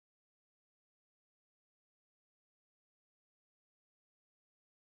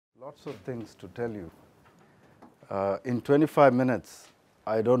Lots of things to tell you. In 25 minutes,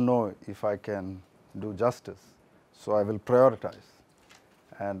 I don't know if I can do justice, so I will prioritize.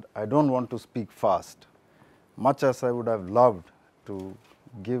 And I don't want to speak fast. Much as I would have loved to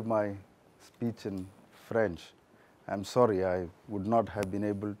give my speech in French, I'm sorry, I would not have been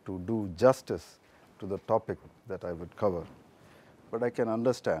able to do justice to the topic that I would cover. But I can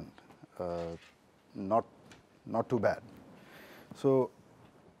understand, not too bad. So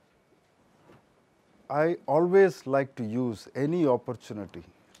I always like to use any opportunity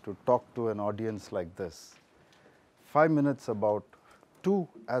to talk to an audience like this. 5 minutes about two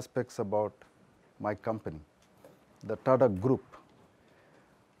aspects about my company, the Tata Group.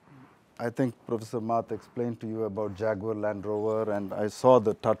 I think Professor Mathe explained to you about Jaguar Land Rover, and I saw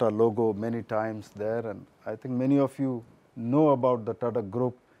the Tata logo many times there, and I think many of you know about the Tata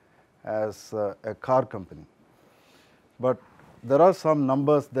Group as a car company. But there are some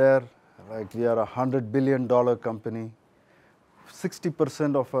numbers there, like we are a $100 billion company.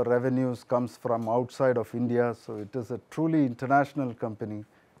 60% of our revenues comes from outside of India, so it is a truly international company,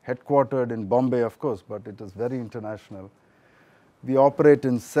 headquartered in Bombay, of course, but it is very international. We operate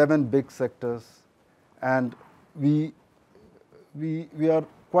in 7 big sectors, and we are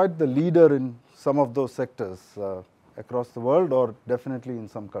quite the leader in some of those sectors across the world, or definitely in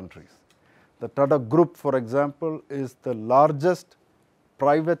some countries. The Tata Group, for example, is the largest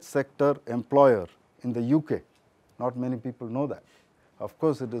private sector employer in the UK. Not many people know that. Of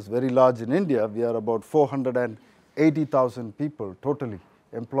course, it is very large in India. We are about 480,000 people totally,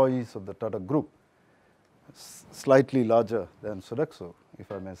 employees of the Tata Group. Slightly larger than Sodexo,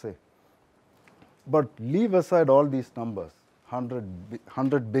 if I may say. But leave aside all these numbers,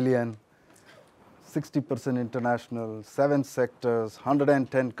 100 billion, 60% international, 7 sectors,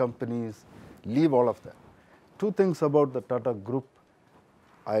 110 companies, leave all of that. 2 things about the Tata Group.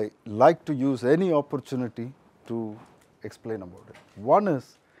 I like to use any opportunity to explain about it. One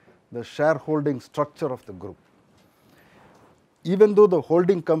is the shareholding structure of the group. Even though the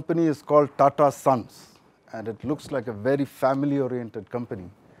holding company is called Tata Sons, and it looks like a very family-oriented company,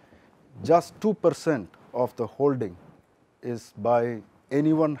 just 2% of the holding is by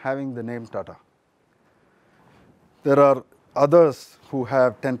anyone having the name Tata. There are others who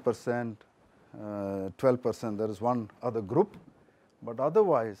have 10%, 12%. There is one other group. But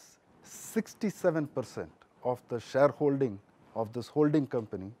otherwise, 67% of the shareholding of this holding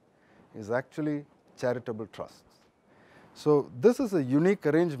company is actually charitable trusts. So this is a unique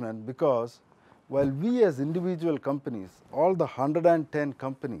arrangement because while we as individual companies, all the 110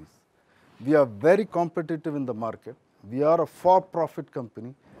 companies, we are very competitive in the market. We are a for-profit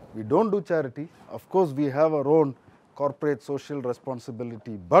company. We don't do charity. Of course, we have our own corporate social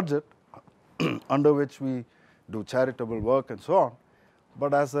responsibility budget under which we do charitable work and so on.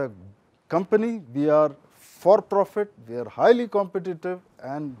 But as a company, we are for-profit, we are highly competitive,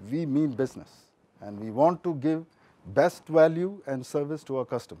 and we mean business. And we want to give best value and service to our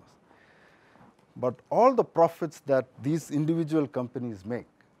customers. But all the profits that these individual companies make,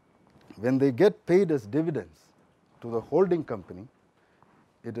 when they get paid as dividends to the holding company,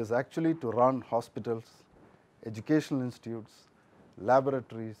 it is actually to run hospitals, educational institutes,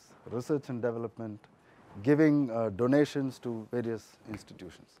 laboratories, research and development, giving donations to various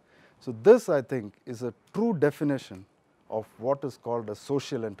institutions. So this, I think, is a true definition of what is called a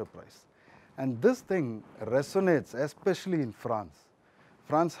social enterprise. And this thing resonates especially in France.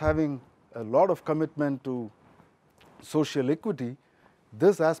 France having a lot of commitment to social equity,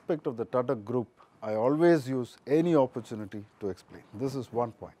 this aspect of the Tata Group, I always use any opportunity to explain. This is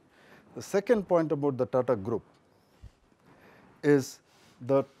one point. The second point about the Tata Group is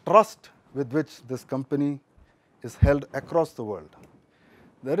the trust with which this company is held across the world.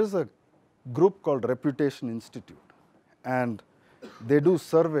 There is a group called Reputation Institute, and they do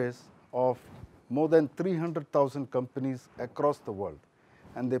surveys of more than 300,000 companies across the world,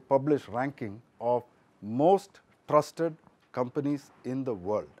 and they publish ranking of most trusted companies in the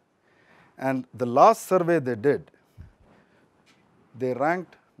world. And the last survey they did, they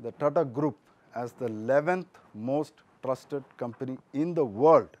ranked the Tata Group as the 11th most trusted company in the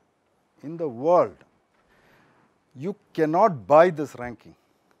world. In the world. You cannot buy this ranking.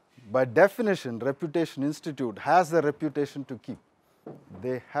 By definition, Reputation Institute has a reputation to keep.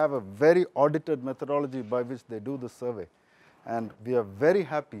 They have a very audited methodology by which they do the survey. And we are very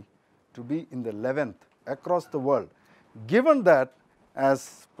happy to be in the 11th across the world. Given that,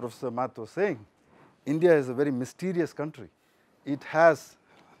 as Professor Mathe was saying, India is a very mysterious country. It has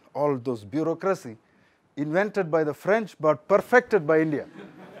all those bureaucracy invented by the French but perfected by India.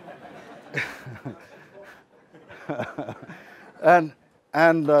 And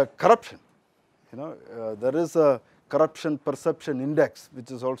And corruption. There is a corruption perception index,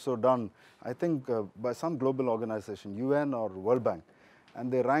 which is also done, I think, by some global organization, UN or World Bank.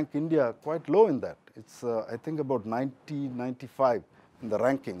 And they rank India quite low in that. It's, I think, about 90, 95 in the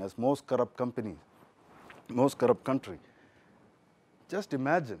ranking as most corrupt company, most corrupt country. Just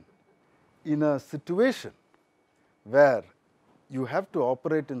imagine, in a situation where you have to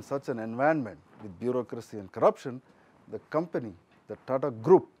operate in such an environment with bureaucracy and corruption, the company, the Tata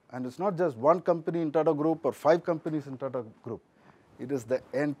Group, and it's not just one company in Tata Group or 5 companies in Tata Group. It is the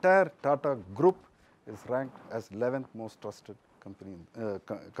entire Tata Group is ranked as 11th most trusted company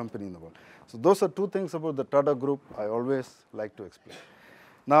in the world. So those are 2 things about the Tata Group I always like to explain.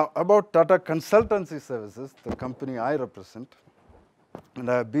 Now, about Tata Consultancy Services, the company I represent, and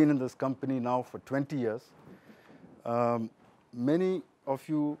I have been in this company now for 20 years. Many of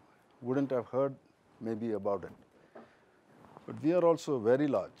you wouldn't have heard maybe about it. But we are also very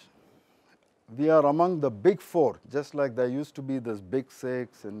large. We are among the big 4, just like there used to be this big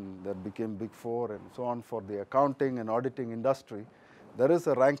 6 and that became big 4 and so on for the accounting and auditing industry. There is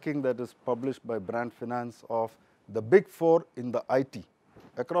a ranking that is published by Brand Finance of the big 4 in the IT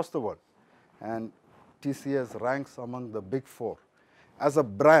across the world. And TCS ranks among the big 4 as a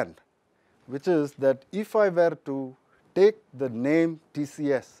brand, which is that if I were to take the name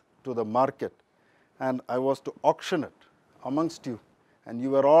TCS to the market and I was to auction it amongst you, and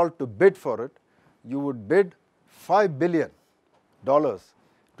you were all to bid for it, you would bid $5 billion to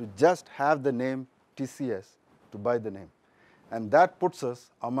just have the name TCS, to buy the name. And that puts us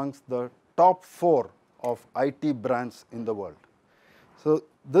amongst the top 4 of IT brands in the world. So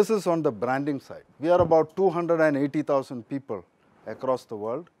this is on the branding side. We are about 280,000 people across the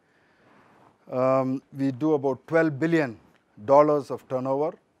world. We do about $12 billion of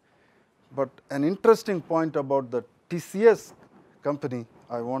turnover. But an interesting point about the TCS company,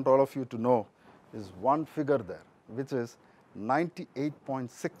 I want all of you to know, is one figure there, which is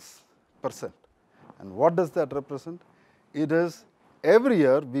 98.6%. And what does that represent? It is every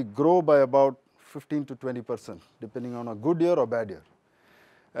year we grow by about 15 to 20%, depending on a good year or bad year.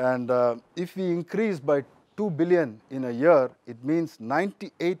 And if we increase by 2 billion in a year, it means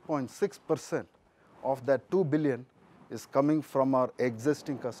 98.6% of that 2 billion is coming from our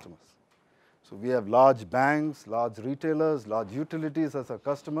existing customers. So we have large banks, large retailers, large utilities as our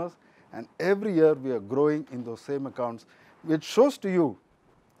customers, and every year we are growing in those same accounts, which shows to you,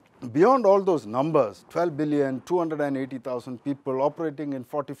 beyond all those numbers, 12 billion, 280,000 people operating in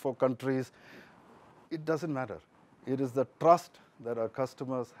 44 countries, it doesn't matter. It is the trust that our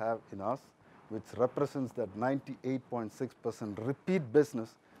customers have in us, which represents that 98.6% repeat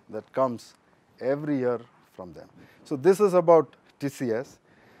business that comes every year from them. So this is about TCS.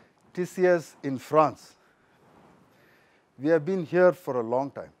 TCS in France. We have been here for a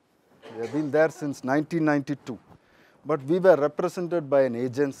long time. We have been there since 1992. But we were represented by an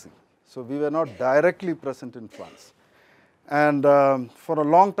agency. So we were not directly present in France. And for a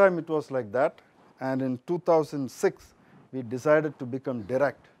long time it was like that. And in 2006, we decided to become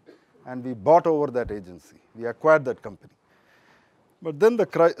direct. And we bought over that agency. We acquired that company. But then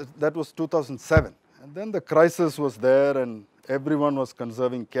that was 2007. And then the crisis was there and everyone was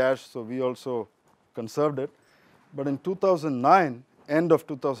conserving cash, so we also conserved it. But in 2009, end of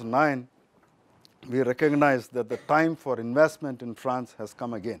 2009, we recognized that the time for investment in France has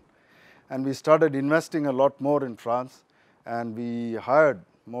come again. And we started investing a lot more in France, and we hired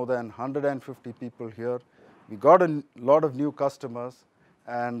more than 150 people here. We got a lot of new customers,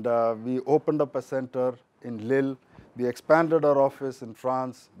 and we opened up a center in Lille. We expanded our office in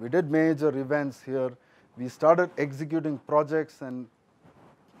France. We did major events here. We started executing projects and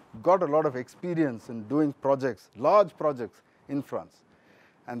got a lot of experience in doing projects, large projects in France.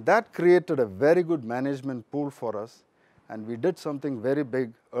 And that created a very good management pool for us. And we did something very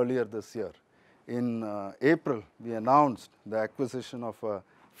big earlier this year. In April, we announced the acquisition of a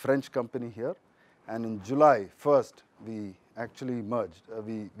French company here. And in July 1st, we actually merged.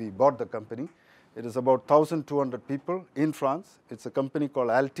 We bought the company. It is about 1,200 people in France. It's a company called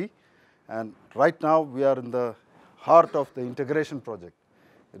Alti. And right now, we are in the heart of the integration project.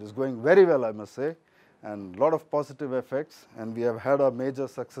 It is going very well, I must say, and a lot of positive effects. And we have had our major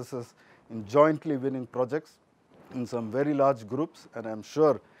successes in jointly winning projects in some very large groups. And I'm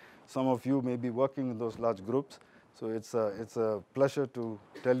sure some of you may be working in those large groups. So it's a pleasure to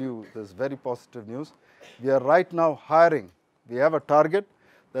tell you this very positive news. We are right now hiring. We have a target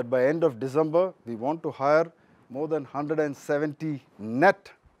that by end of December, we want to hire more than 170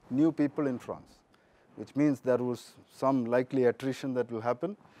 net new people in France, which means there was some likely attrition that will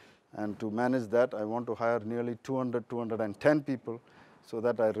happen. And to manage that, I want to hire nearly 200, 210 people. so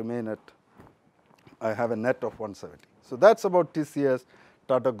that I have a net of 170. So that's about TCS,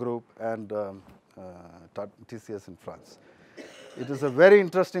 Tata Group, and TCS in France. It is a very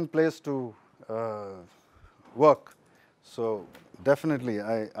interesting place to work. So definitely,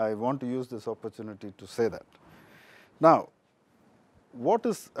 I want to use this opportunity to say that. Now, what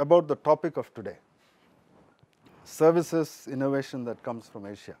is about the topic of today? Services innovation that comes from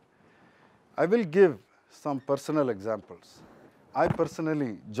Asia. I will give some personal examples. I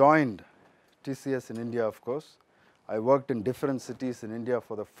personally joined TCS in India, of course. I worked in different cities in India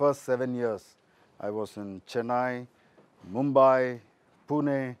for the first 7 years. I was in Chennai, Mumbai,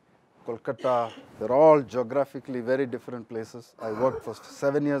 Pune, Kolkata. They're all geographically very different places. I worked for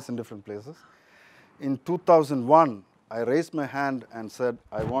 7 years in different places. In 2001, I raised my hand and said,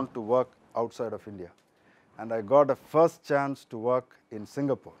 I want to work outside of India. And I got a first chance to work in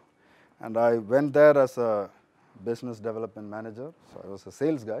Singapore. And I went there as a business development manager. So I was a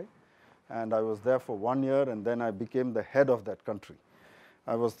sales guy. And I was there for 1 year, and then I became the head of that country.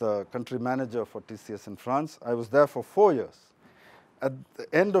 I was the country manager for TCS in France. I was there for 4 years. At the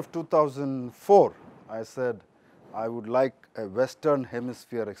end of 2004, I said, I would like a Western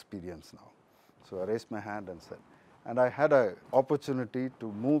Hemisphere experience now. So I raised my hand and said, and I had an opportunity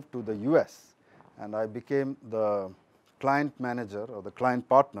to move to the US, and I became the client manager or the client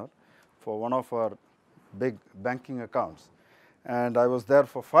partner for one of our big banking accounts. And I was there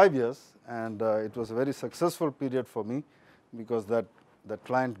for 5 years, and it was a very successful period for me because that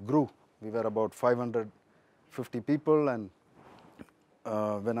client grew. We were about 550 people, and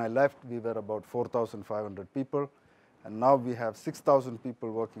when I left, we were about 4,500 people, and now we have 6,000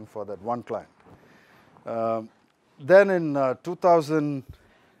 people working for that one client. Then in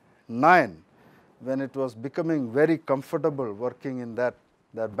 2009, when it was becoming very comfortable working in that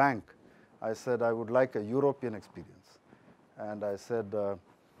bank, I said I would like a European experience. And I said,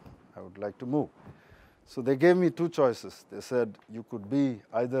 I would like to move. So they gave me two choices. They said, you could be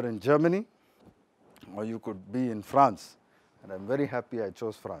either in Germany or you could be in France. And I'm very happy I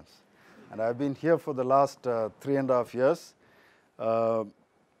chose France. And I've been here for the last 3.5 years.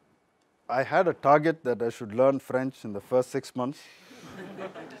 I had a target that I should learn French in the first 6 months.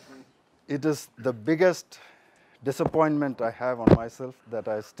 It is the biggest disappointment I have on myself that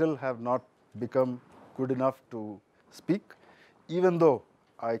I still have not become good enough to speak, even though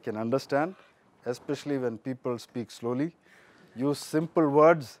I can understand, especially when people speak slowly, use simple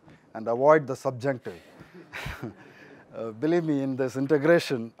words and avoid the subjunctive. Believe me, in this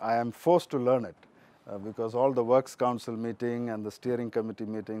integration, I am forced to learn it because all the works council meeting and the steering committee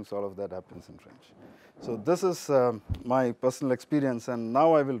meetings, all of that happens in French. So this is my personal experience, and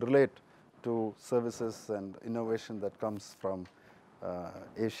now I will relate to services and innovation that comes from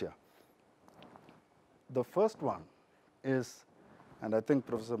Asia. The first one is, and I think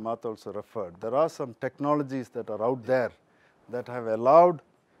Professor Mathe also referred, there are some technologies that are out there that have allowed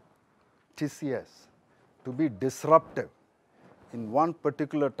TCS to be disruptive in one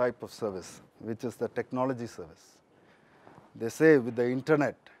particular type of service, which is the technology service. They say with the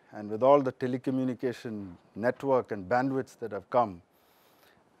internet and with all the telecommunication network and bandwidths that have come,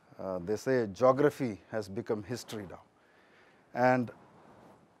 they say geography has become history now. And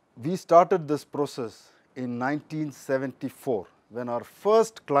we started this process in 1974 when our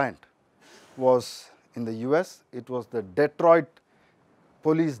first client was in the US. It was the Detroit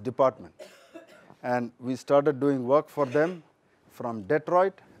Police Department. And we started doing work for them from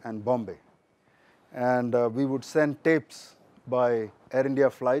Detroit and Bombay. And we would send tapes by Air India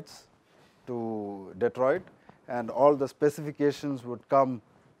flights to Detroit, and all the specifications would come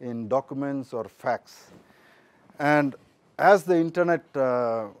in documents or fax. And as the internet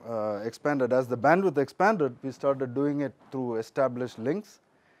expanded, as the bandwidth expanded, we started doing it through established links,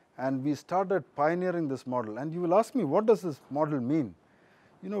 and we started pioneering this model. And you will ask me, what does this model mean?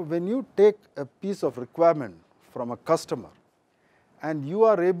 You know, when you take a piece of requirement from a customer and you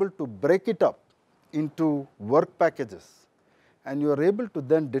are able to break it up into work packages, and you are able to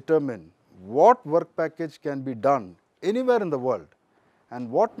then determine what work package can be done anywhere in the world and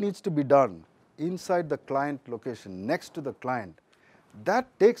what needs to be done inside the client location, next to the client, that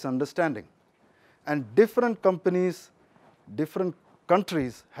takes understanding. And different companies, different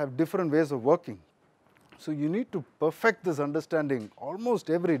countries have different ways of working. So you need to perfect this understanding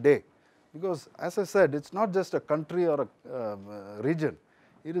almost every day, because as I said, it's not just a country or a region.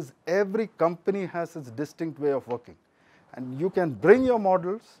 It is every company has its distinct way of working. And you can bring your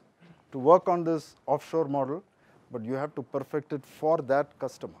models to work on this offshore model, but you have to perfect it for that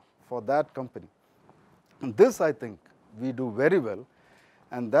customer, for that company. And this, I think, we do very well,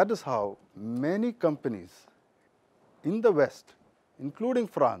 and that is how many companies in the West, including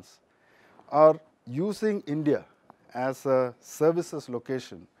France, are using India as a services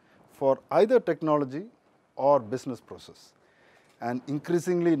location for either technology or business process. And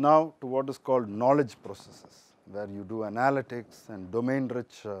increasingly now to what is called knowledge processes, where you do analytics and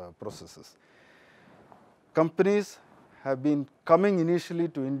domain-rich processes. Companies have been coming initially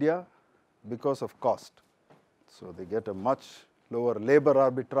to India because of cost. So they get a much lower labor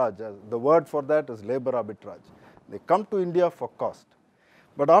arbitrage. The word for that is labor arbitrage. They come to India for cost.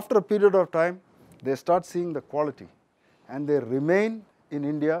 But after a period of time, they start seeing the quality, and they remain in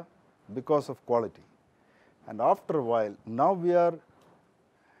India because of quality. And after a while, now we are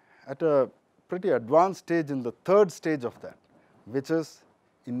at a pretty advanced stage in the third stage of that, which is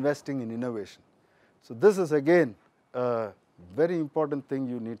investing in innovation. So this is again a very important thing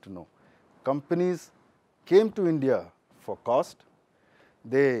you need to know. Companies came to India for cost,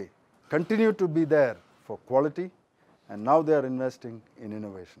 they continue to be there for quality, and now they are investing in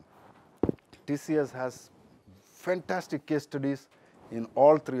innovation. TCS has fantastic case studies in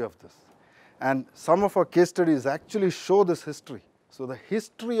all three of this. And some of our case studies actually show this history. So the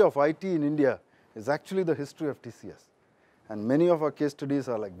history of IT in India is actually the history of TCS. And many of our case studies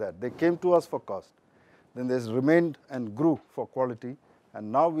are like that. They came to us for cost. Then they remained and grew for quality.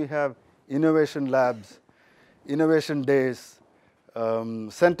 And now we have innovation labs, innovation days,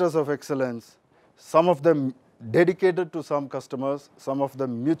 centers of excellence, some of them dedicated to some customers, some of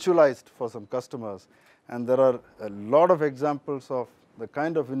them mutualized for some customers. And there are a lot of examples of the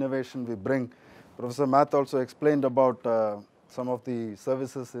kind of innovation we bring. Professor Mathe also explained about some of the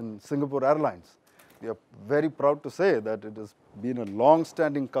services in Singapore Airlines. We are very proud to say that it has been a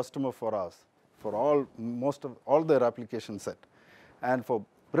long-standing customer for us for most of all their application set. And for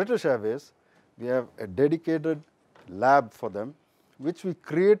British Airways, we have a dedicated lab for them, which we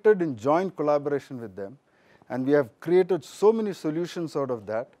created in joint collaboration with them. And we have created so many solutions out of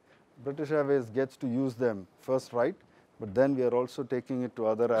that. British Airways gets to use them first right, but then we are also taking it to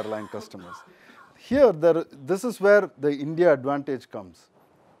other airline customers. Here, this is where the India advantage comes.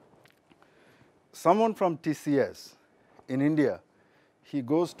 Someone from TCS in India, he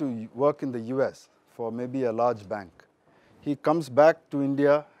goes to work in the US for maybe a large bank. He comes back to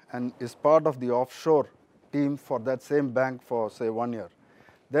India and is part of the offshore team for that same bank for, say, 1 year.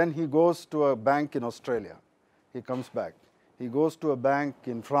 Then he goes to a bank in Australia. He comes back. He goes to a bank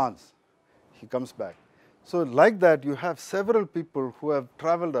in France. He comes back. So like that, you have several people who have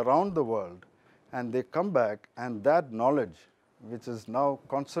traveled around the world, and they come back, and that knowledge, which is now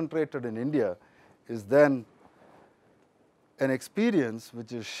concentrated in India, is then an experience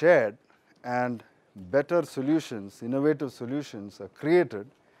which is shared, and better solutions, innovative solutions are created,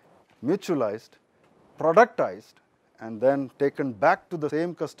 mutualized, productized, and then taken back to the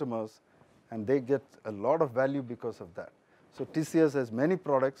same customers, and they get a lot of value because of that. So TCS has many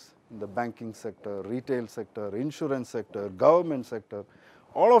products in the banking sector, retail sector, insurance sector, government sector,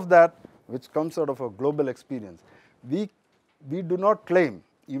 all of that which comes out of a global experience. We do not claim,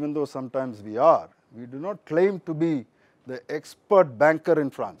 even though sometimes we do not claim to be the expert banker in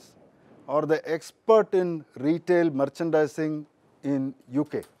France or the expert in retail merchandising in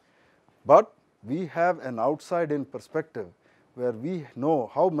UK. But we have an outside-in perspective where we know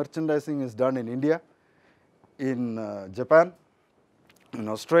how merchandising is done in India, in Japan, in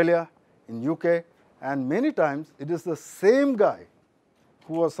Australia, in UK, and many times it is the same guy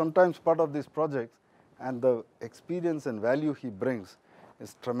who was sometimes part of these projects, and the experience and value he brings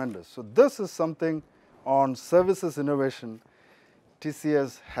is tremendous. So this is something on services innovation.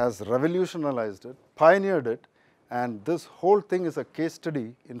 TCS has revolutionized it, pioneered it, and this whole thing is a case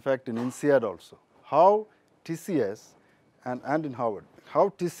study, in fact, in INSEAD also. How TCS, and in Harvard, how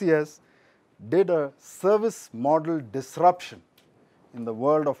TCS did a service model disruption in the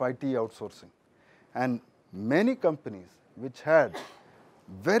world of IT outsourcing. And many companies which had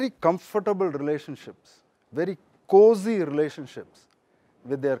very comfortable relationships, very cozy relationships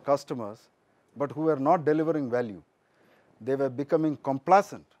with their customers, but who were not delivering value. They were becoming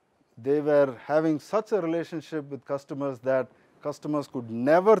complacent. They were having such a relationship with customers that customers could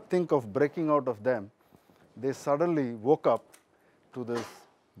never think of breaking out of them. They suddenly woke up to this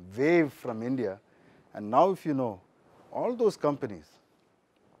wave from India. And now if you know, all those companies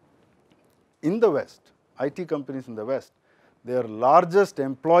in the West, IT companies in the West, their largest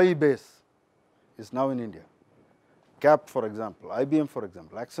employee base is now in India. CAP, for example, IBM, for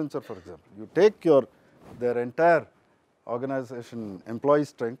example, Accenture, for example. You take their entire organization employee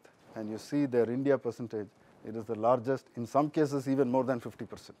strength and you see their India percentage, it is the largest, in some cases even more than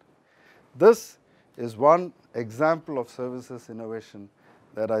 50%. This is one example of services innovation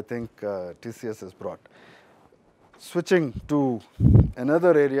that I think TCS has brought. switching to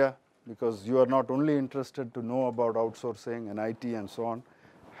another area, because you are not only interested to know about outsourcing and IT and so on.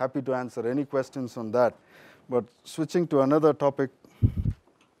 Happy to answer any questions on that. But switching to another topic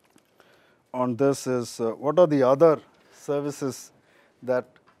on this is what are the other services that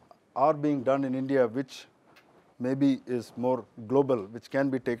are being done in India which maybe is more global, which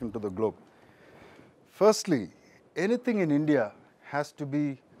can be taken to the globe. Firstly, anything in India has to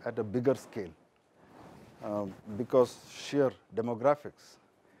be at a bigger scale because sheer demographics.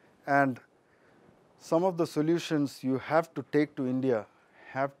 And some of the solutions you have to take to India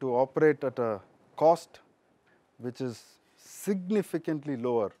have to operate at a cost which is significantly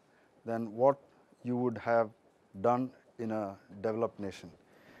lower than what you would have done in a developed nation.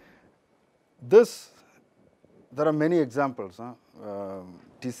 There are many examples,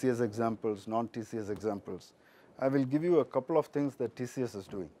 TCS examples, non-TCS examples. I will give you a couple of things that TCS is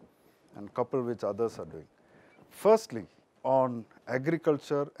doing and a couple which others are doing. Firstly, on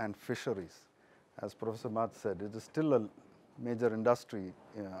agriculture and fisheries, as Professor Mathe said, it is still a major industry.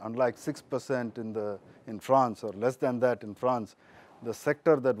 Unlike 6% in France or less than that in France, the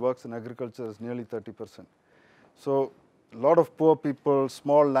sector that works in agriculture is nearly 30%. So a lot of poor people,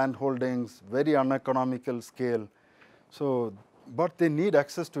 small land holdings, very uneconomical scale. So, but they need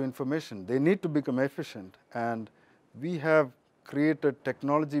access to information. They need to become efficient. And we have created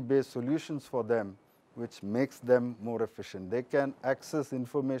technology-based solutions for them which makes them more efficient. They can access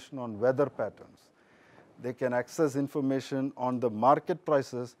information on weather patterns. They can access information on the market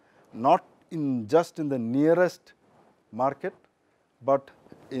prices, not just in the nearest market, but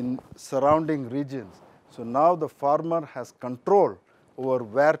in surrounding regions. So now the farmer has control over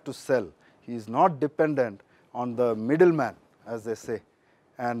where to sell. He is not dependent on the middleman, as they say.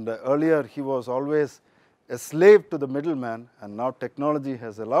 And earlier he was always a slave to the middleman, and now technology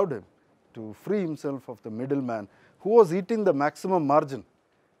has allowed him to free himself of the middleman who was eating the maximum margin,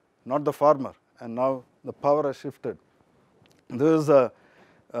 not the farmer. And now the power has shifted. There is a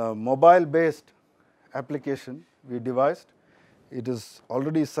mobile-based application we devised. It is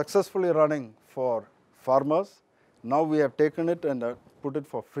already successfully running for farmers. Now we have taken it and put it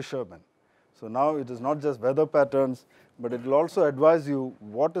for fishermen. So now it is not just weather patterns, but it will also advise you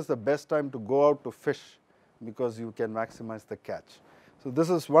what is the best time to go out to fish, because you can maximize the catch. So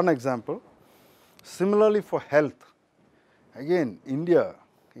this is one example. Similarly for health, again, India,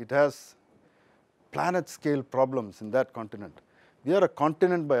 it has planet-scale problems in that continent. We are a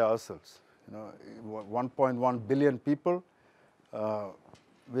continent by ourselves. 1.1 billion people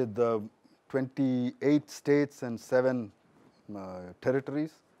with 28 states and 7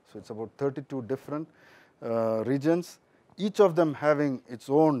 territories. So it's about 32 different regions, each of them having its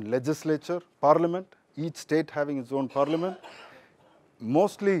own legislature, parliament, each state having its own parliament,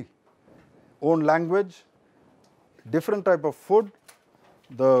 mostly own language, different type of food.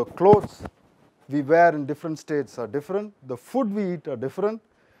 The clothes we wear in different states are different. The food we eat are different.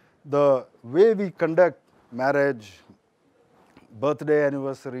 The way we conduct marriage, birthday,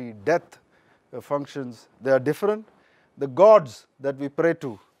 anniversary, death functions, they are different. The gods that we pray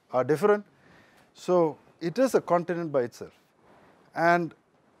to are different. So it is a continent by itself. And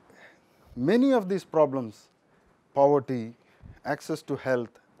many of these problems, poverty, access to health,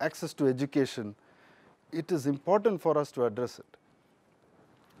 access to education, it is important for us to address it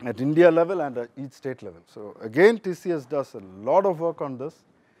at India level and at each state level. So again, TCS does a lot of work on this.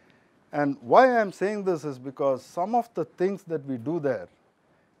 And why I am saying this is because some of the things that we do there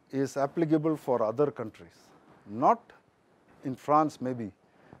is applicable for other countries, not in France maybe,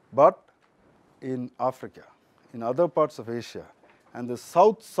 but in Africa, in other parts of Asia. And the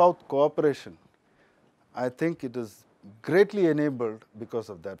South-South cooperation, I think it is greatly enabled because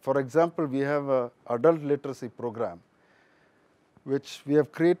of that. For example, we have an adult literacy program which we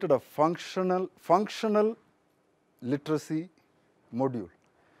have created a functional literacy module.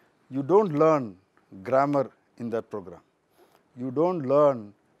 You don't learn grammar in that program. You don't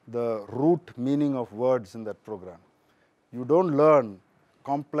learn the root meaning of words in that program. You don't learn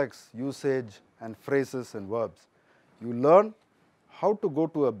complex usage and phrases and verbs. You learn how to go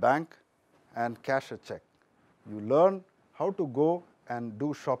to a bank and cash a check. You learn how to go and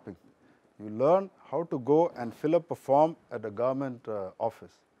do shopping. You learn how to go and fill up a form at a government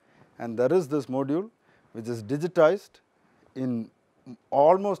office. And there is this module which is digitized in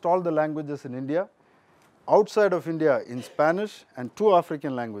almost all the languages in India, outside of India in Spanish and 2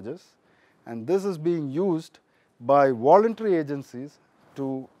 African languages. And this is being used by voluntary agencies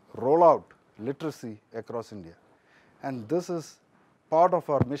to roll out literacy across India. And this is part of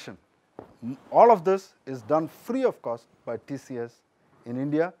our mission. All of this is done free of cost by TCS in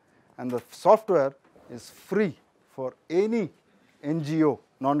India, and the software is free for any NGO,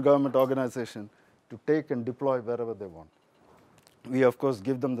 non-government organization, to take and deploy wherever they want. We, of course,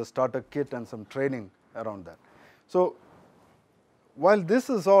 give them the starter kit and some training around that. So while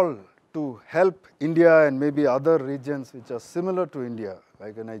this is all to help India and maybe other regions which are similar to India,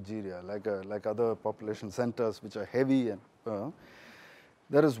 like Nigeria, like other population centers which are heavy, and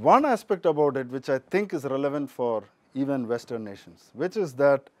there is one aspect about it which I think is relevant for even Western nations, which is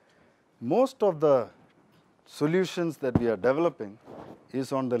that most of the solutions that we are developing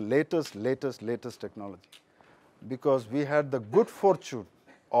is on the latest technology, because we had the good fortune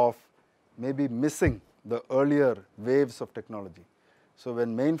of maybe missing the earlier waves of technology. So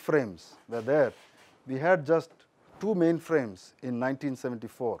when mainframes were there, we had just 2 mainframes in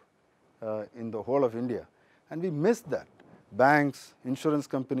 1974 in the whole of India, and we missed that. Banks, insurance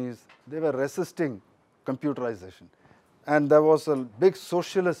companies, they were resisting computerization. And there was a big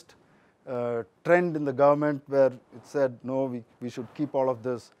socialist trend in the government where it said, no, we should keep all of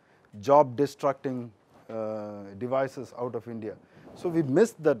this job-destructing devices out of India. So we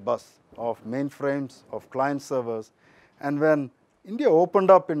missed that bus of mainframes, of client servers. And when India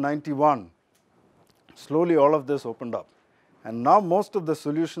opened up in 91, slowly all of this opened up. And now most of the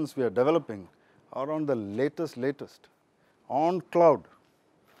solutions we are developing are on the latest, on cloud,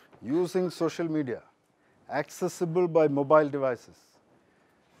 using social media, accessible by mobile devices,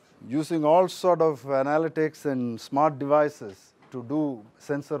 using all sort of analytics and smart devices to do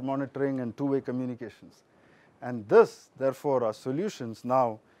sensor monitoring and two-way communications. And this, therefore, are solutions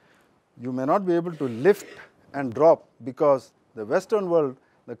now you may not be able to lift and drop, because the Western world,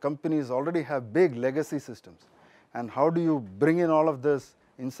 the companies already have big legacy systems. And how do you bring in all of this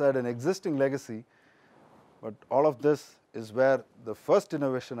inside an existing legacy? But all of this is where the first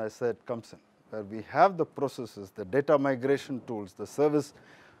innovation I said comes in, where we have the processes, the data migration tools, the service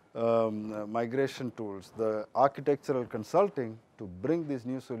migration tools, the architectural consulting to bring these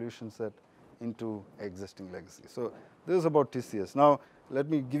new solution set into existing legacy. So this is about TCS. Now let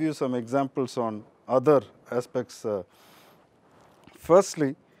me give you some examples on other aspects.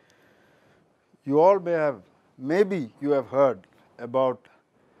 Firstly, you all may have, maybe you have heard about,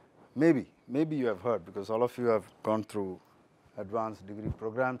 maybe you have heard, because all of you have gone through advanced degree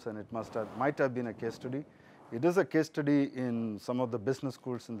programs, and it might have been a case study. It is a case study in some of the business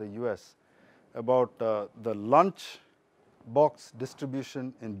schools in the US about the lunch box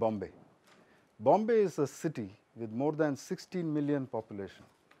distribution in Bombay. Bombay is a city with more than 16 million population.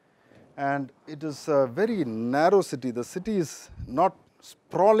 And it is a very narrow city. The city is not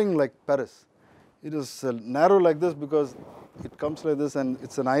sprawling like Paris. It is narrow like this because it comes like this, and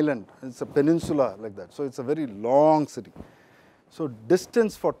it's an island. It's a peninsula like that. So it's a very long city. So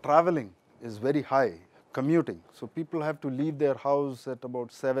distance for traveling is very high, commuting. So people have to leave their house at about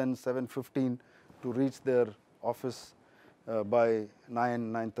 7:15 to reach their office by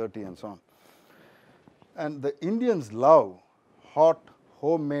 9:30 and so on. And the Indians love hot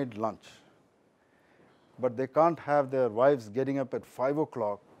homemade lunch, but they can't have their wives getting up at 5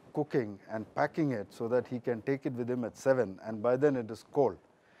 o'clock cooking and packing it so that he can take it with him at 7, and by then it is cold.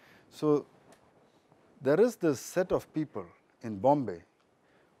 So there is this set of people in Bombay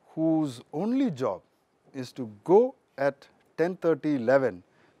whose only job is to go at 10:30, 11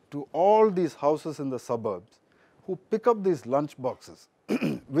 to all these houses in the suburbs who pick up these lunch boxes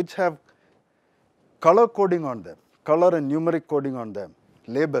which have color coding on them, color and numeric coding on them,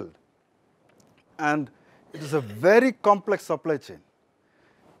 labeled. And it is a very complex supply chain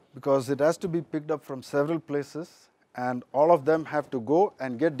because it has to be picked up from several places, and all of them have to go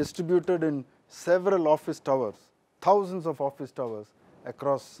and get distributed in several office towers, thousands of office towers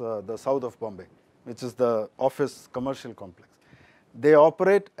across the south of Bombay, which is the office commercial complex. They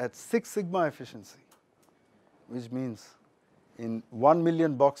operate at 6 sigma efficiency, which means in 1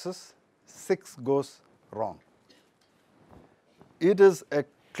 million boxes, 6 goes wrong. It is a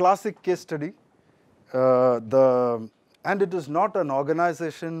classic case study. And it is not an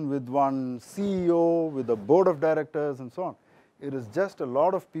organization with one CEO, with a board of directors and so on. It is just a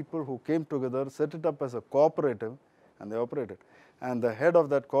lot of people who came together, set it up as a cooperative, and they operated. And the head of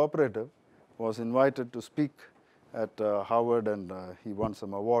that cooperative was invited to speak at Harvard, and he won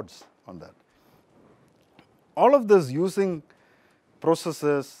some awards on that. All of this using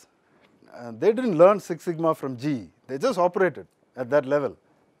processes. They didn't learn Six Sigma from GE. They just operated at that level.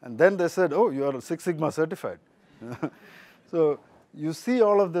 And then they said, oh, you are Six Sigma certified. So you see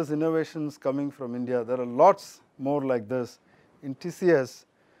all of these innovations coming from India. There are lots more like this. In TCS,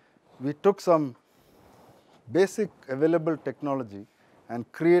 we took some basic available technology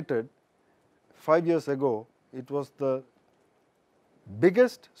and created, 5 years ago, it was the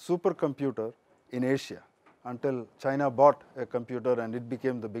biggest supercomputer in Asia. until China bought a computer and it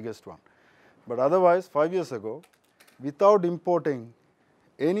became the biggest one. But otherwise, 5 years ago, without importing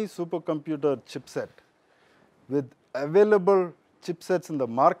any supercomputer chipset, with available chipsets in the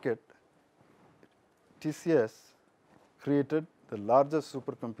market, TCS created the largest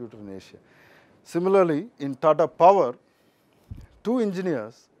supercomputer in Asia. Similarly, in Tata Power, 2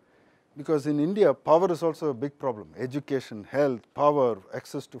 engineers, because in India, power is also a big problem. Education, health, power,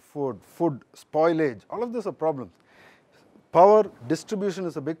 access to food, spoilage, all of these are problems. Power distribution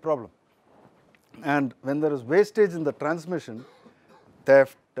is a big problem. And when there is wastage in the transmission,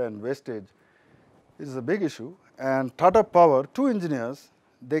 theft and wastage, it is a big issue. And Tata Power, 2 engineers,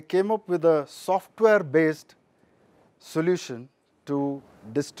 they came up with a software-based solution to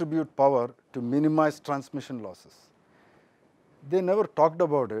distribute power to minimize transmission losses. They never talked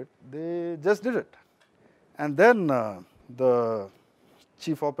about it, they just did it. And then the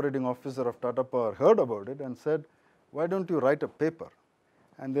chief operating officer of Tata Power heard about it and said, why don't you write a paper?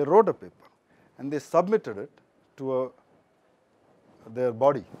 And they wrote a paper and they submitted it to their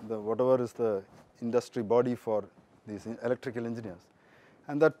body, whatever is the industry body for these electrical engineers.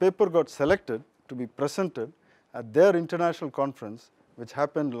 And that paper got selected to be presented at their international conference, which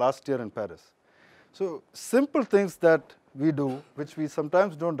happened last year in Paris. So simple things that we do, which we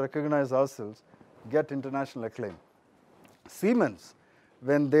sometimes don't recognize ourselves, get international acclaim. Siemens,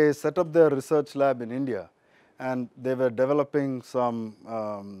 when they set up their research lab in India, and they were developing some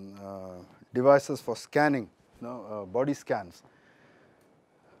devices for scanning, body scans.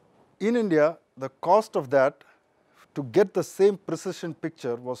 In India, the cost of that to get the same precision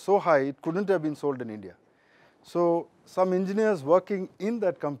picture was so high, it couldn't have been sold in India. So some engineers working in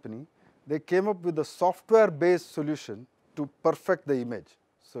that company, they came up with a software-based solution to perfect the image.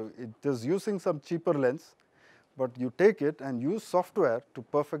 So it is using some cheaper lens, but you take it and use software to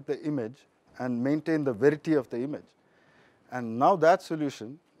perfect the image and maintain the verity of the image. And now that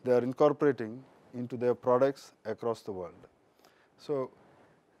solution, they are incorporating into their products across the world. So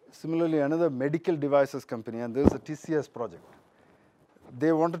similarly, another medical devices company, and there is a TCS project.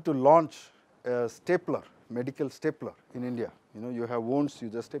 They wanted to launch a stapler, medical stapler in India. You have wounds, you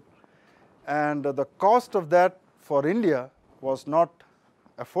just staple. And the cost of that for India was not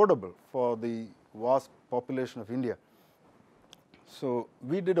affordable for the vast population of India. So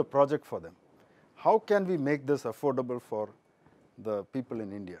we did a project for them. How can we make this affordable for the people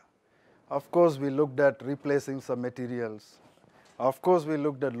in India? Of course, we looked at replacing some materials. Of course, we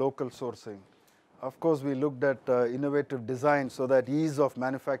looked at local sourcing. Of course, we looked at innovative design so that ease of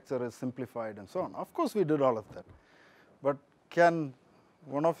manufacture is simplified and so on. Of course, we did all of that. But can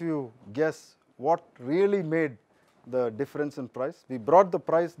one of you guess what really made the difference in price? We brought the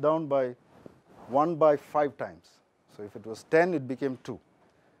price down by 1 by 5 times. So if it was 10, it became 2.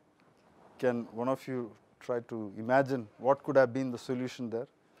 Can one of you try to imagine what could have been the solution there?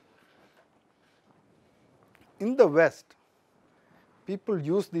 In the West, people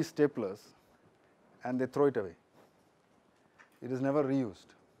use these staplers and they throw it away. It is never reused.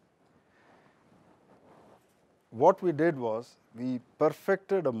 What we did was we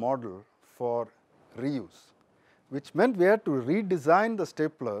perfected a model for reuse, which meant we had to redesign the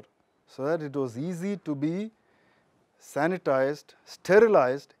stapler so that it was easy to be sanitized,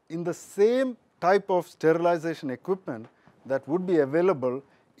 sterilized in the same type of sterilization equipment that would be available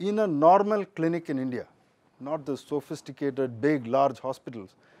in a normal clinic in India. Not the sophisticated, big, large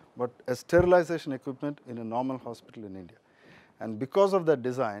hospitals, but a sterilization equipment in a normal hospital in India. And because of that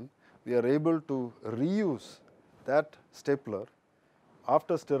design, we are able to reuse that stapler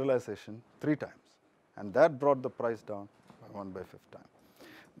after sterilization 3 times. And that brought the price down by 1 by 5 times.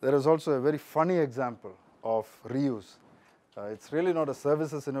 There is also a very funny example of reuse. It's really not a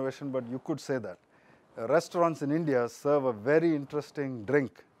services innovation, but you could say that. Restaurants in India serve a very interesting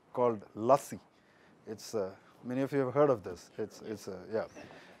drink called lassi. It's many of you have heard of this.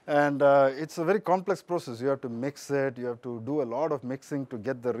 And it's a very complex process. You have to mix it. You have to do a lot of mixing to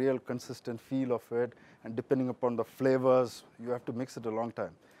get the real consistent feel of it. And depending upon the flavors, you have to mix it a long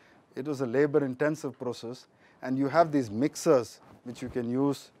time. It was a labor-intensive process. And you have these mixers which you can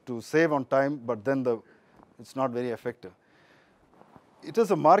use to save on time, but then it's not very effective. It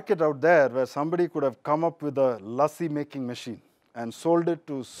is a market out there where somebody could have come up with a lassi making machine and sold it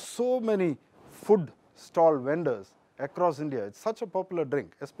to so many food stall vendors across India. It's such a popular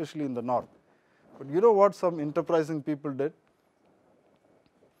drink, especially in the north. But you know what some enterprising people did?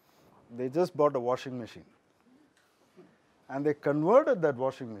 They just bought a washing machine. And they converted that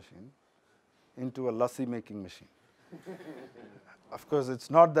washing machine into a lassi making machine. Of course, it's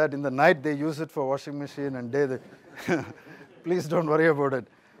not that in the night they use it for washing machine and day they please don't worry about it.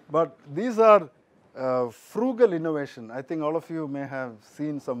 But these are Frugal innovation. I think all of you may have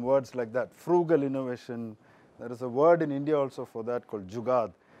seen some words like that. Frugal innovation. There is a word in India also for that called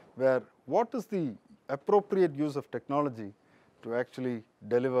jugaad, where what is the appropriate use of technology to actually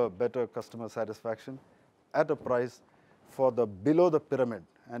deliver better customer satisfaction at a price for the below the pyramid.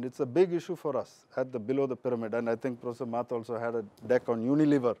 And it's a big issue for us at the below the pyramid. And I think Professor Mathe also had a deck on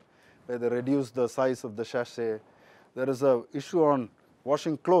Unilever where they reduced the size of the sachet. There is an issue on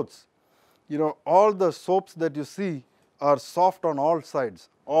washing clothes. You know, all the soaps that you see are soft on all sides,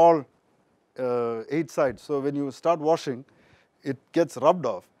 all 8 sides. So when you start washing, it gets rubbed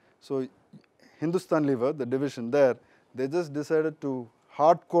off. So Hindustan Lever, the division there, they just decided to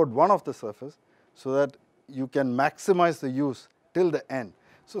hard code one of the surface so that you can maximize the use till the end.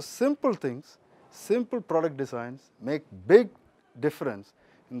 So simple things, simple product designs make big difference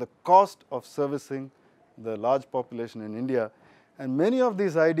in the cost of servicing the large population in India. And many of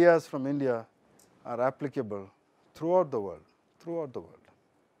these ideas from India are applicable throughout the world,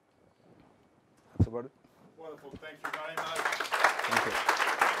 That's about it. Wonderful. Thank you very much. Thank you.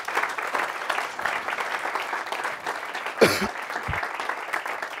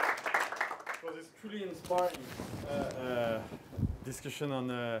 Well, it's truly inspiring discussion on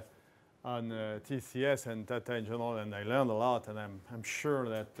TCS and Tata in general, and I learned a lot, and I'm sure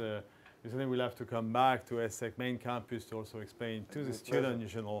that we'll have to come back to ESSEC main campus to also explain to the student in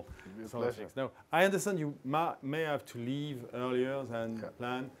general some of things. Now, I understand you may have to leave earlier than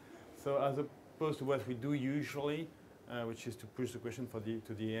planned, so as opposed to what we do usually, which is to push the question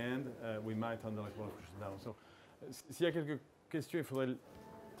to the end, we might handle a couple of questions now. So, s'il y a quelques questions, il faudrait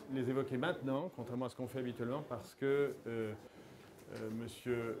les évoquer maintenant, contrairement à ce qu'on fait habituellement, parce que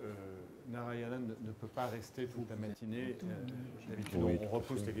Monsieur Narayanan ne peut pas rester toute la matinée. D'habitude, on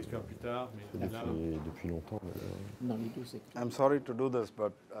repousse les questions plus tard. Mais depuis longtemps. I'm sorry to do this,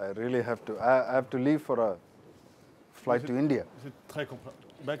 but I really have to. I have to leave for a flight to India. C'est très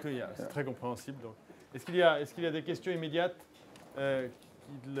compréhensible. Donc, est-ce qu'il y a des questions immédiates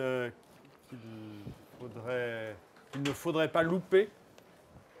qu'il ne faudrait pas louper?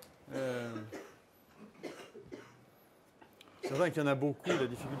 C'est vrai qu'il y en a beaucoup. La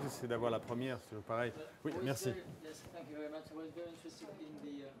difficulté, c'est d'avoir la première. C'est pareil. Oui, merci.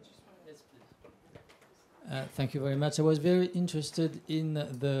 Thank you very much. I was very interested in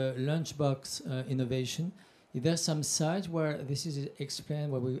the lunchbox innovation. Is there some site where this is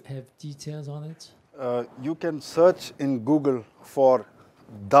explained, where we have details on it? You can search in Google for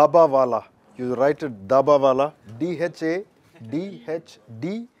Dabawala. You write it Dabawala,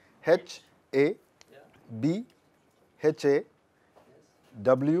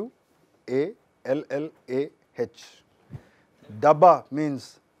 Dabba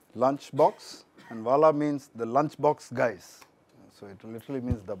means lunchbox, and Wala means the lunchbox guys. So it literally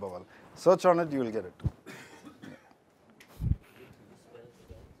means Dabawala. Search on it, you will get it.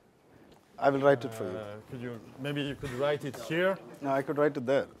 I will write it for you. Maybe you could write it here? No, I could write it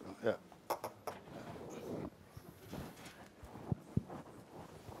there. Yeah.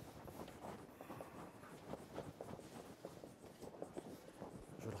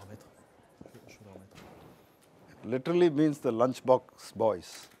 It literally means the lunchbox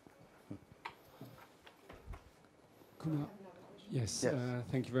boys. Kumar, yes.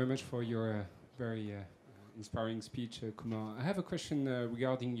 Thank you very much for your very inspiring speech, Kumar. I have a question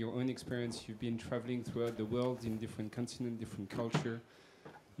regarding your own experience. You've been traveling throughout the world in different continents, different culture.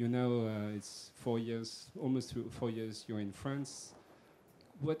 You know, it's 4 years, almost 4 years you're in France.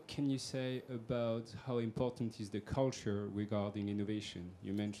 What can you say about how important is the culture regarding innovation?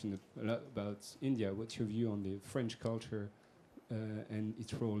 You mentioned a lot about India. What's your view on the French culture and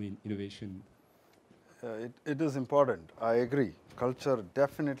its role in innovation? It is important. I agree. Culture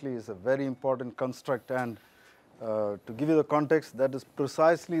definitely is a very important construct, and to give you the context, that is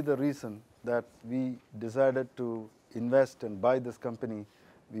precisely the reason that we decided to invest and buy this company.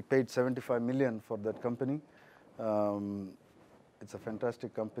 We paid 75 million for that company. It's a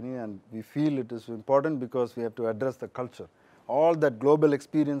fantastic company, and we feel it is important because we have to address the culture. All that global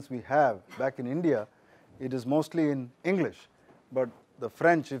experience we have back in India, it is mostly in English, but the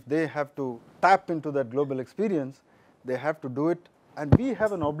French, if they have to tap into that global experience, they have to do it, and we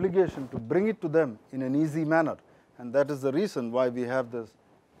have an obligation to bring it to them in an easy manner. And that is the reason why we have this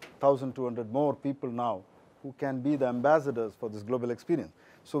 1,200 more people now who can be the ambassadors for this global experience.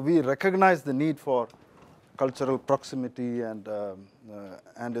 So we recognize the need for cultural proximity and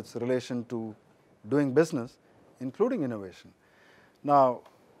its relation to doing business, including innovation. Now,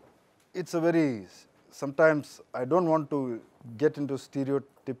 it's a very, sometimes I don't want to get into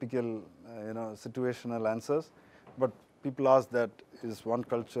stereotypical, situational answers, but people ask that is one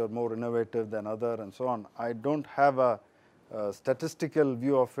culture more innovative than other and so on. I don't have a statistical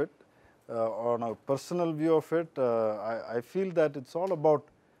view of it. On a personal view of it, I feel that it's all about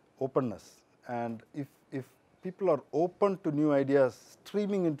openness. And if people are open to new ideas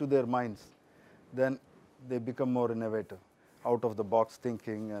streaming into their minds, then they become more innovative, out of the box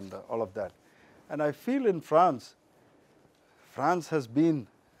thinking and all of that. And I feel in France has been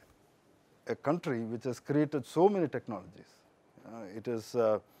a country which has created so many technologies. It is,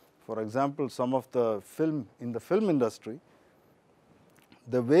 for example, some of the film industry,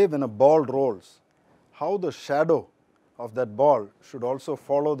 the way when a ball rolls, how the shadow of that ball should also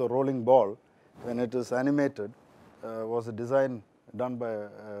follow the rolling ball when it is animated was a design done by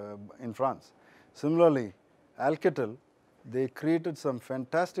in France. Similarly, Alcatel, they created some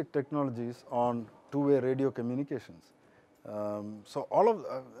fantastic technologies on two-way radio communications. So all of,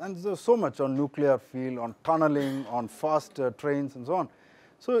 and there's so much on nuclear field, on tunneling, on fast trains and so on.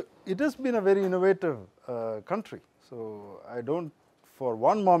 So it has been a very innovative country. So I don't, for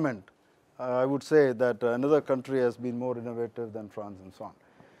one moment, I would say that another country has been more innovative than France and so on.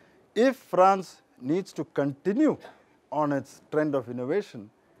 If France needs to continue on its trend of innovation,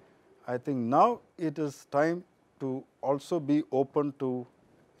 I think now it is time to also be open to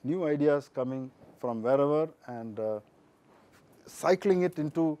new ideas coming from wherever and cycling it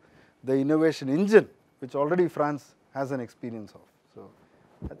into the innovation engine, which already France has an experience of. So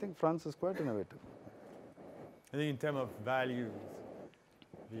I think France is quite innovative. I think in terms of values,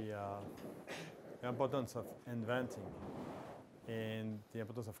 the importance of inventing and the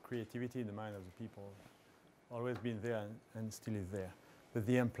importance of creativity in the mind of the people always been there and still is there. But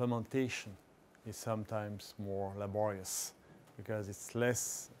the implementation is sometimes more laborious because it's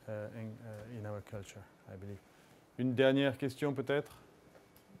less in our culture, I believe. Une dernière question peut-être?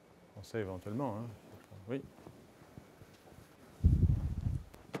 On sait éventuellement. Hein? Oui.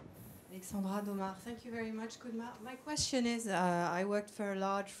 Alexandra Domar, thank you very much. My question is, I worked for a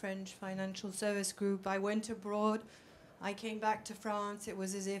large French financial service group. I went abroad. I came back to France. It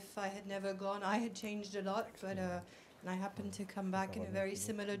was as if I had never gone. I had changed a lot, but and I happened to come back in a very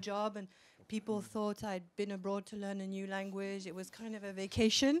similar job, and people thought I'd been abroad to learn a new language. It was kind of a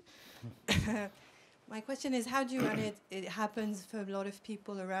vacation. My question is, how do you, and it happens for a lot of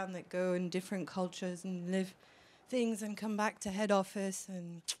people around that go in different cultures and live things and come back to head office,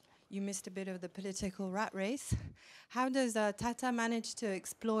 and you missed a bit of the political rat race. How does Tata manage to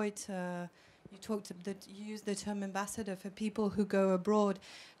exploit, you used the term ambassador for people who go abroad.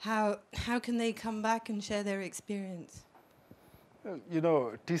 How can they come back and share their experience? Well, you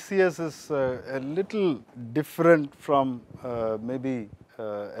know, TCS is a little different from maybe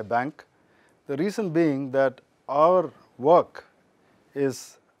a bank. The reason being that our work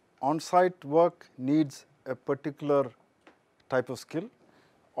is on-site work needs a particular type of skill.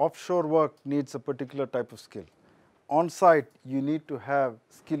 Offshore work needs a particular type of skill. On-site, you need to have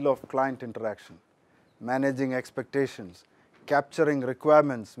skill of client interaction, managing expectations, capturing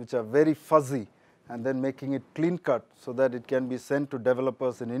requirements which are very fuzzy, and then making it clean-cut so that it can be sent to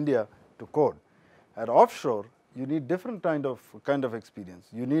developers in India to code. At offshore, you need different kind of experience.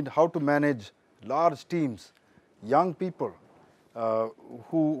 You need how to manage large teams, young people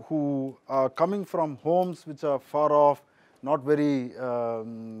who are coming from homes which are far off, not very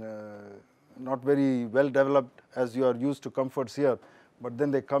well developed as you are used to comforts here, but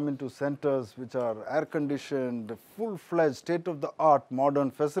then they come into centers which are air conditioned, full-fledged, state-of-the-art modern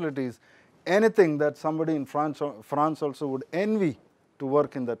facilities, anything that somebody in France also would envy to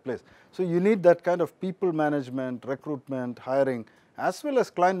work in that place. So you need that kind of people management, recruitment, hiring, as well as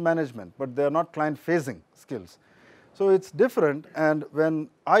client management, but they are not client-facing skills. So it's different, and when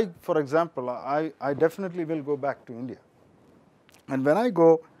for example, I definitely will go back to India. And when I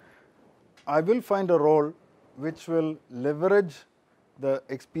go, I will find a role which will leverage the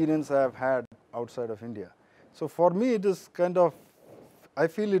experience I have had outside of India. So for me, it is kind of, I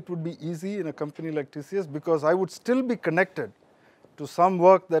feel it would be easy in a company like TCS because I would still be connected to some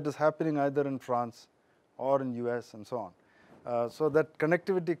work that is happening either in France or in US and so on. So that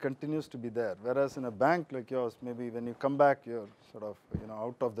connectivity continues to be there. Whereas in a bank like yours, maybe when you come back, you're sort of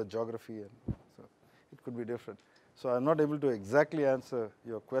out of the geography, and so it could be different. So I'm not able to exactly answer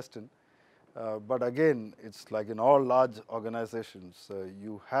your question, but again, it's like in all large organizations,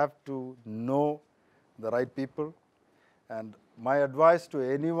 you have to know the right people. And my advice to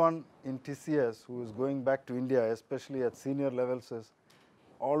anyone in TCS who is going back to India, especially at senior levels, is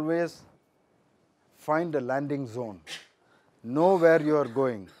always find a landing zone. Know where you are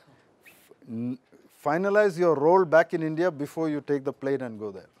going. Finalize your role back in India before you take the plane and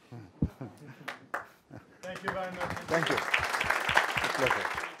go there. Thank Thank you very much. Thank you. It's a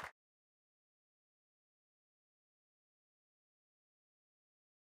pleasure.